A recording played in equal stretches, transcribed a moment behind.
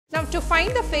Now to find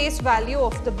the face value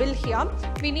of the bill here,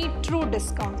 we need true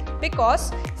discount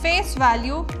because face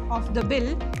value of the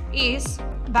bill is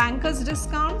banker's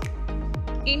discount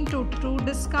into true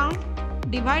discount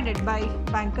divided by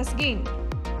banker's gain.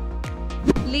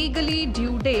 Legally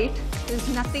due date is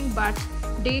nothing but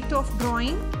date of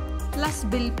drawing plus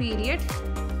bill period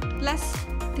plus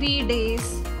 3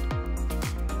 days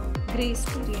grace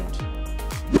period.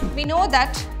 We know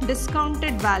that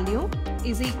discounted value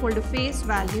is equal to face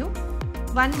value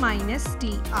 1 minus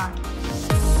TR.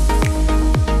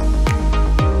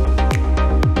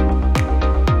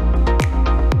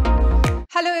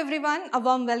 Hello everyone, a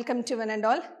warm welcome to one and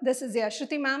all. This is your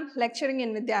Shruti ma'am lecturing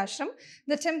in Vidhyaashram,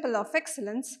 the Temple of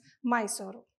Excellence,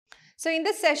 Mysuru. So in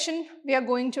this session, we are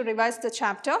going to revise the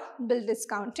chapter Bill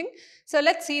Discounting. So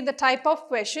let's see the type of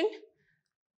question,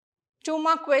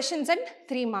 2-mark questions and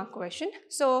 3-mark question.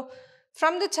 So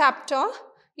from the chapter,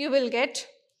 you will get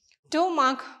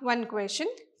 2-mark 1 question,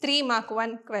 3-mark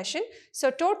 1 question.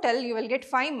 So total you will get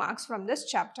 5 marks from this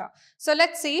chapter. So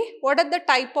let's see what are the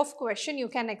type of question you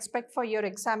can expect for your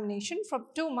examination from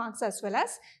 2 marks as well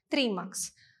as 3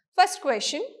 marks. First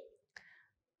question,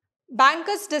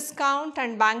 banker's discount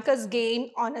and banker's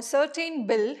gain on a certain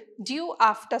bill due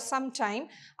after some time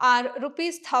are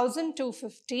rupees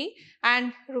 1,250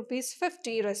 and rupees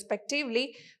 50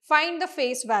 respectively. Find the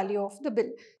face value of the bill.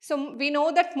 So we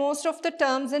know that most of the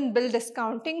terms in bill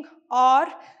discounting are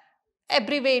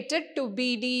abbreviated to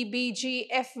BD, BG,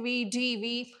 FV,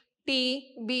 DV,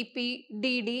 T, BP,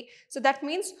 DD. So that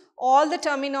means all the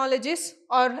terminologies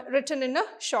are written in a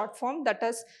short form, that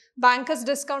is banker's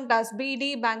discount as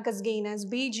BD, banker's gain as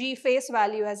BG, face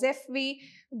value as FV,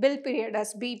 bill period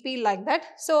as BP, like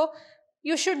that. So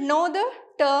you should know the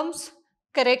terms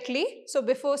correctly, so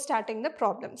before starting the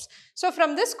problems. So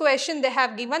from this question they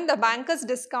have given the banker's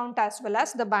discount as well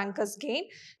as the banker's gain.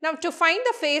 Now to find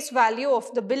the face value of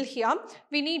the bill here,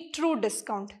 we need true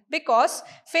discount because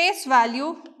face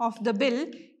value of the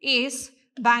bill is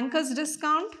banker's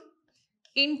discount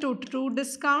into true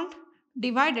discount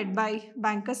divided by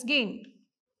banker's gain.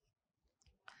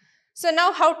 So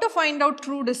now how to find out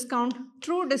true discount?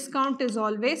 True discount is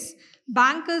always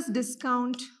banker's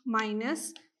discount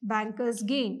minus banker's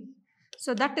gain.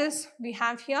 So that is, we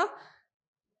have here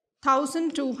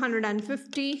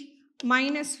 1,250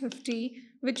 minus 50,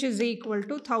 which is equal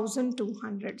to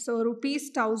 1,200. So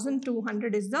rupees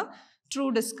 1,200 is the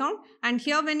true discount, and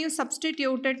here when you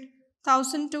substituted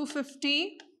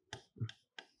 1,250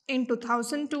 into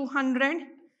 1,200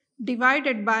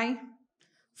 divided by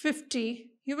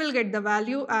 50, you will get the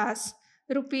value as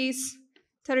rupees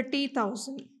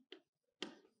 30,000.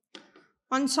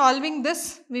 On solving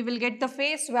this, we will get the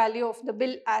face value of the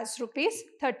bill as rupees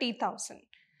 30,000.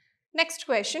 Next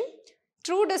question.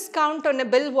 True discount on a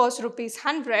bill was rupees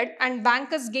 100 and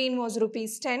banker's gain was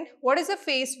rupees 10. What is the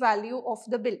face value of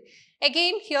the bill?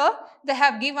 Again here they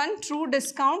have given true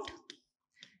discount,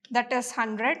 that is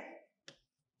 100,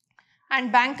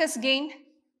 and banker's gain,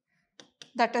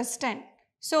 that is 10.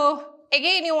 So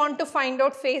again you want to find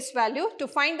out face value. To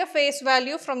find the face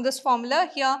value from this formula,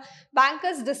 here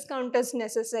banker's discount is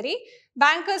necessary.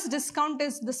 Banker's discount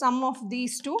is the sum of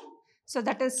these two. So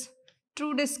that is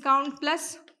true discount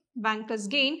plus banker's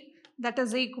gain, that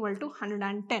is equal to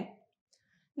 110.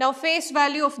 Now face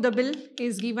value of the bill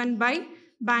is given by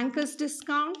banker's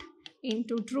discount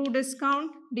into true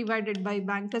discount divided by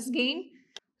banker's gain.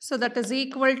 So that is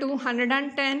equal to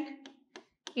 110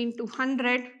 into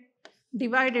 100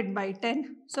 divided by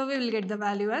 10. So we will get the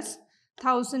value as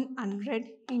 1,100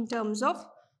 in terms of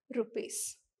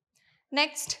rupees.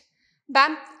 Next,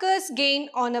 banker's gain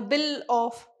on a bill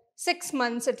of 6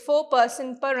 months at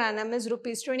 4% per annum is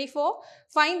rupees 24.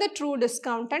 Find the true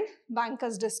discount and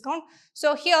banker's discount.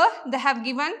 So here they have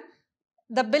given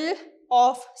the bill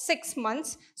of 6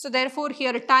 months. So therefore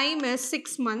here time is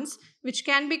 6 months, which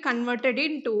can be converted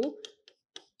into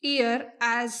year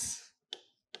as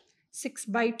 6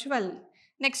 by 12.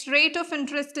 Next, rate of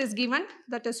interest is given,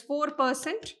 that is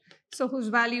 4%, so whose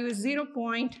value is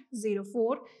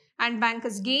 0.04, and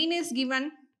banker's gain is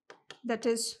given, that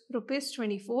is rupees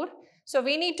 24. So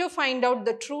we need to find out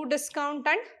the true discount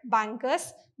and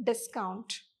banker's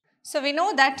discount. So we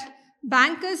know that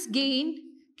banker's gain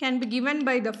can be given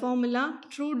by the formula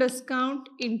true discount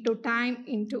into time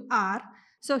into R.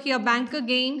 So here banker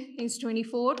gain is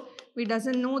 24. We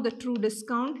doesn't know the true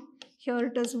discount. Here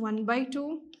it is 1 by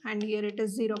 2 and here it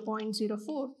is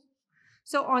 0.04.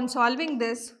 So on solving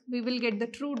this, we will get the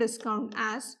true discount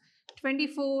as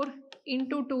 24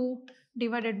 into 2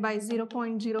 divided by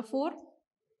 0.04,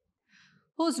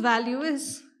 whose value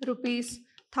is rupees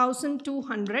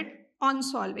 1,200 on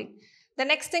solving. The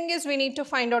next thing is we need to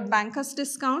find out banker's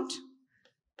discount.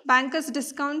 Banker's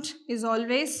discount is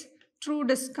always true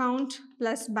discount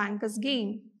plus banker's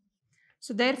gain.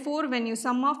 So therefore, when you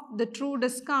sum up the true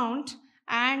discount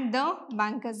and the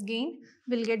banker's gain,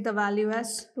 we'll get the value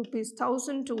as rupees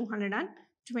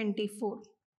 1224.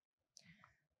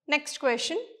 Next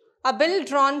question. A bill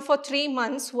drawn for 3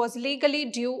 months was legally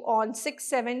due on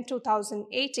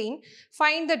 6/7/2018.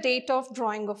 Find the date of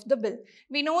drawing of the bill.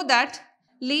 We know that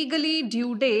legally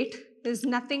due date is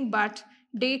nothing but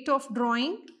date of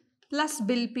drawing plus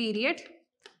bill period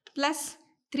plus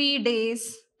 3 days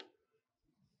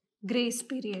grace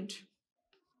period.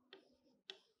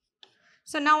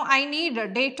 So now I need a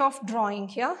date of drawing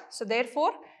here. So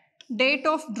therefore, date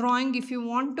of drawing, if you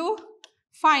want to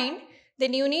find,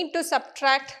 then you need to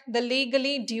subtract the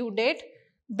legally due date,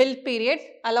 bill period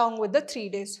along with the 3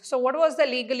 days. So what was the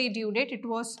legally due date? It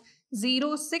was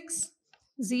 06,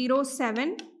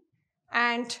 07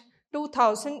 and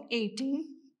 2018.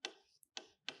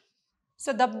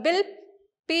 So the bill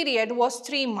period was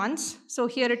 3 months. So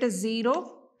here it is 0,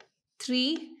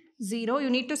 3, 0. You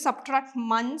need to subtract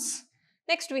months.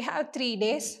 Next we have 3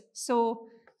 days. So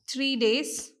 3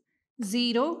 days,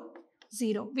 0,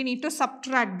 0. We need to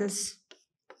subtract this.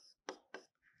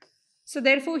 So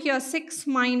therefore here 6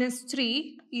 minus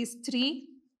 3 is 3.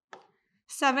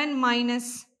 7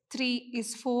 minus 3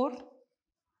 is 4.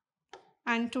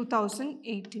 And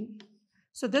 2018.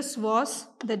 So this was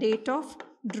the date of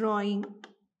drawing.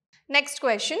 Next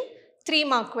question, 3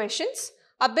 mark questions.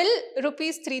 A bill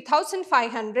rupees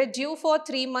 3,500 due for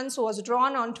 3 months was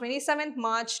drawn on 27th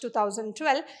March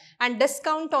 2012 and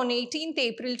discount on 18th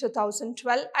April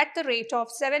 2012 at the rate of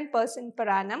 7% per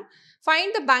annum. Find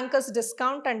the banker's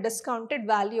discount and discounted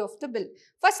value of the bill.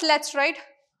 First, let's write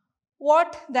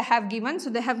what they have given. So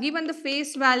they have given the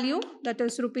face value, that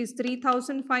is rupees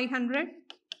 3,500.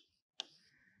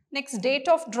 Next, date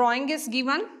of drawing is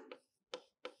given.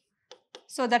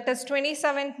 So that is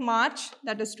 27th March,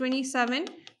 that is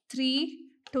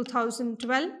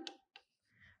 27/3/2012.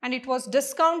 And it was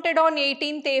discounted on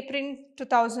 18th April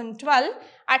 2012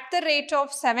 at the rate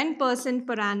of 7%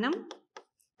 per annum.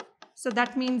 So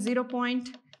that means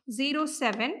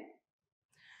 0.07.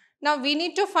 Now we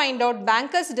need to find out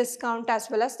banker's discount as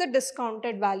well as the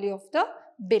discounted value of the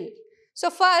bill. So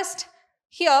first,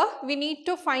 here we need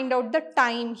to find out the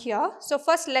time here. So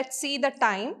first let's see the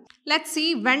time. Let's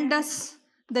see when does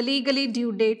the legally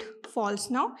due date falls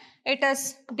now. It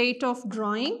is date of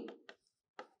drawing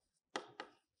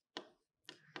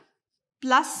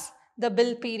plus the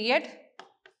bill period,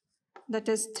 that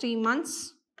is 3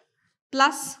 months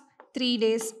plus 3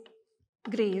 days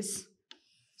grace.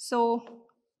 So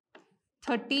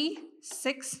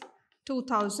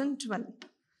 30/6/2012.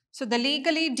 So the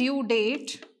legally due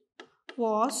date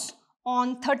was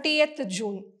on 30th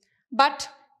June, but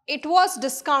it was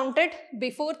discounted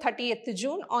before 30th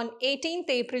June on 18th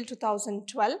April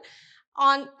 2012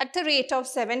 at the rate of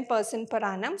 7% per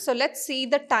annum. So let's see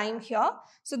the time here.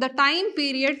 So the time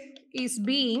period is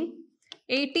being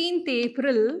 18th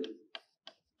April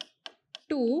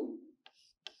to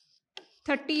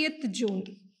 30th June.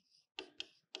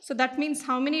 So that means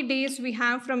how many days we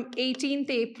have from 18th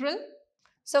April?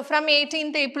 So from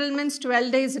 18th April means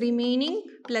 12 days remaining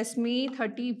plus May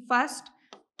 31st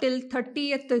till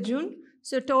 30th June.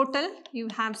 So total you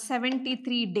have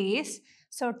 73 days.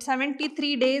 So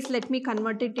 73 days, let me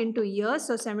convert it into years.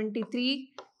 So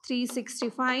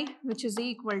 73/365, which is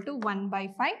equal to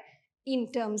 1/5 in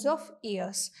terms of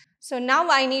years. So now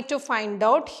I need to find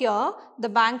out here the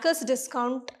banker's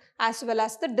discount as well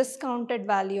as the discounted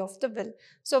value of the bill.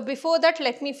 So before that,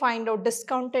 let me find out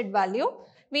discounted value.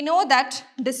 We know that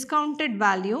discounted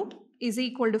value is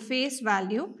equal to face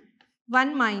value 1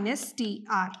 minus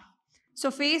TR. So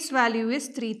face value is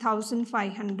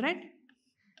 3,500.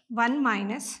 1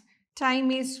 minus time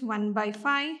is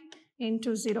 1/5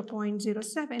 into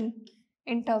 0.07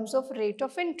 in terms of rate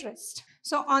of interest.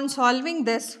 So on solving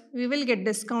this, we will get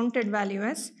discounted value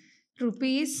as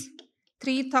rupees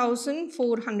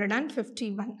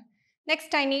 3,451.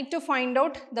 Next, I need to find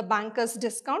out the banker's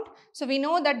discount. So we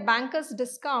know that banker's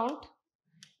discount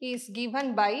is given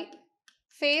by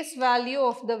face value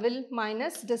of the bill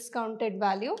minus discounted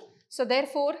value. So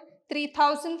therefore,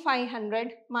 3,500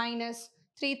 minus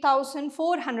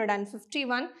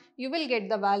 3,451, you will get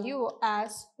the value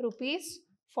as rupees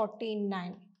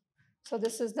 49. So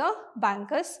this is the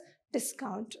banker's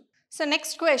discount. So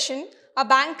next question, a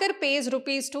banker pays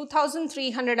rupees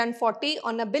 2,340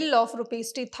 on a bill of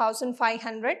rupees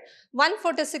 2,500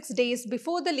 146 days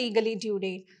before the legally due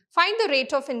date. Find the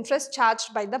rate of interest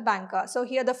charged by the banker. So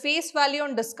here the face value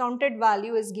and discounted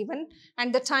value is given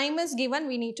and the time is given.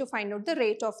 We need to find out the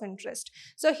rate of interest.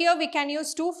 So here we can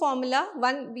use two formula,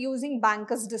 one using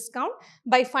banker's discount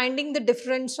by finding the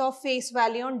difference of face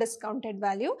value and discounted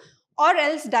value, or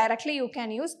else directly you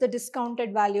can use the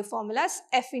discounted value formulas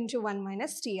f into 1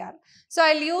 minus tr. So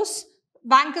I'll use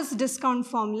banker's discount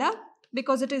formula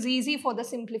because it is easy for the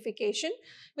simplification.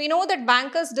 We know that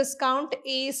banker's discount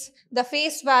is the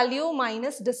face value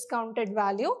minus discounted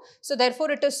value. So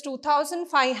therefore it is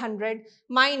 2,500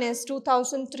 minus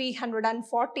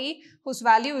 2,340 whose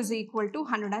value is equal to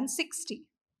 160.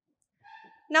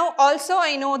 Now also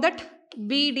I know that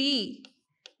BD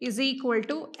is equal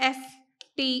to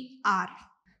FTR.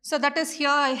 So that is here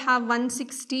I have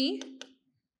 160.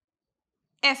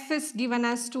 F is given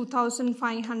as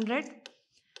 2,500.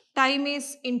 Time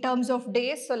is in terms of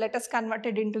days, so let us convert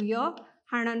it into year.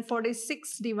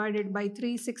 146 divided by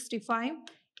 365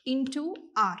 into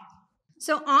R.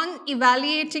 So on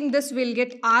evaluating this, we'll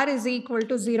get R is equal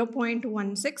to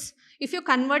 0.16. If you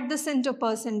convert this into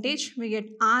percentage, we get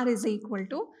R is equal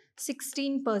to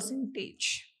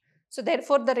 16%. So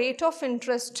therefore, the rate of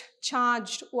interest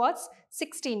charged was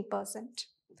 16%.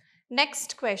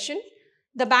 Next question.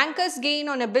 The banker's gain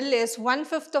on a bill is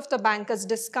 1/5 of the banker's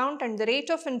discount and the rate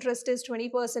of interest is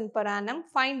 20% per annum.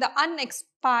 Find the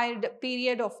unexpired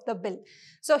period of the bill.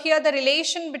 So here the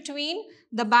relation between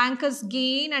the banker's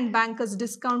gain and banker's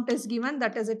discount is given,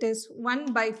 that is it is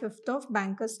 1/5 of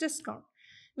banker's discount.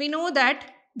 We know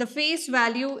that the face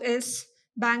value is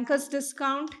banker's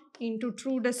discount into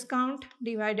true discount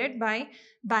divided by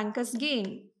banker's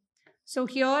gain. So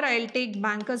here I'll take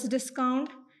banker's discount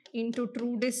into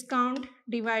true discount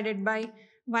divided by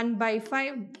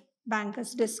 1/5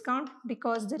 banker's discount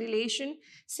because the relation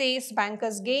says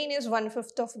banker's gain is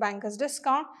 1/5 of banker's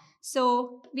discount.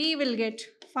 So we will get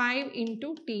 5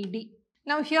 into TD.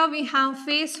 Now here we have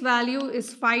face value is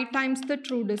 5 times the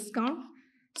true discount.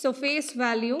 So face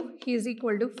value is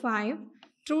equal to 5.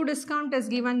 True discount is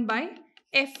given by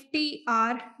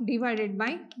FTR divided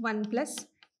by 1 plus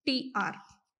TR.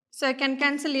 So I can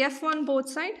cancel F on both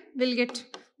sides. We'll get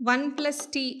 1 plus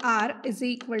TR is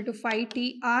equal to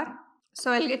 5TR.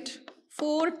 So I'll get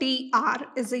 4TR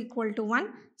is equal to 1.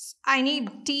 I need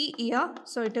T here.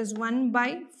 So it is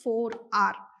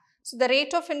 1/4R. So the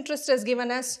rate of interest is given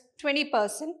as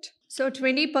 20%. So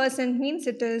 20% means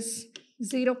it is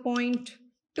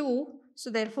 0.2.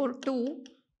 So therefore 2.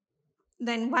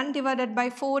 Then 1 divided by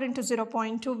 4 into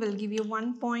 0.2 will give you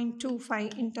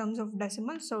 1.25 in terms of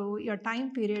decimal. So your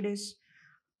time period is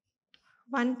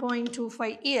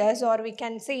 1.25 years, or we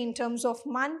can say in terms of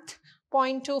month,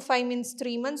 0.25 means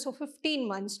 3 months, so 15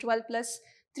 months, 12 plus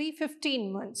 3,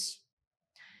 15 months.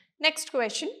 Next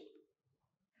question.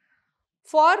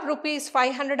 For rupees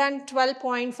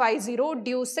 512.50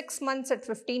 due 6 months at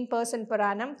 15% per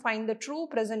annum, find the true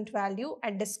present value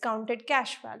and discounted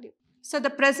cash value. So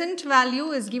the present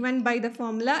value is given by the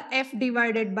formula F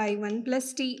divided by 1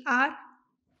 plus TR.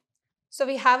 So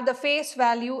we have the face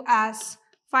value as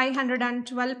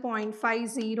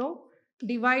 512.50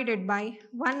 divided by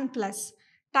 1 plus.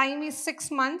 Time is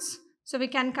 6 months. So we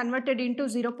can convert it into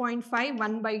 0.5,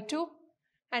 1/2.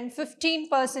 And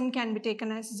 15% can be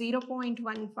taken as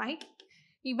 0.15.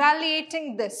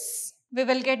 Evaluating this, we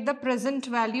will get the present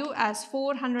value as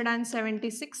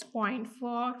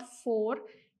 476.44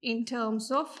 in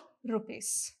terms of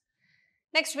rupees.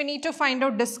 Next, we need to find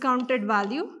out discounted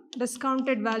value.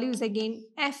 Discounted value is again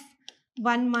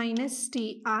F1 minus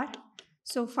TR.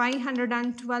 So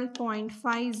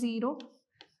 512.50.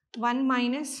 1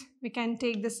 minus, we can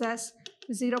take this as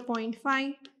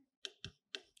 0.5,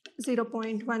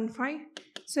 0.15.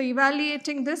 So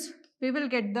evaluating this, we will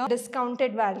get the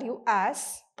discounted value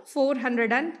as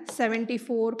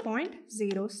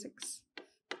 474.06.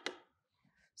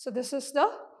 So this is the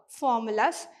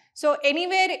formulas. So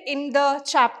anywhere in the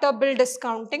chapter bill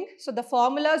discounting, so the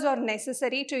formulas are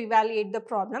necessary to evaluate the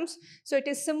problems. So it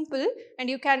is simple and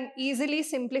you can easily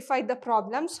simplify the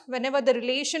problems whenever the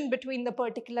relation between the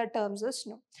particular terms is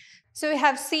known. So we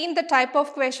have seen the type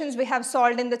of questions we have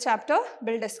solved in the chapter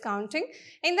bill discounting.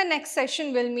 In the next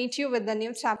session, we'll meet you with the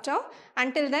new chapter.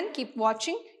 Until then, keep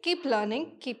watching, keep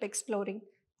learning, keep exploring.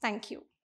 Thank you.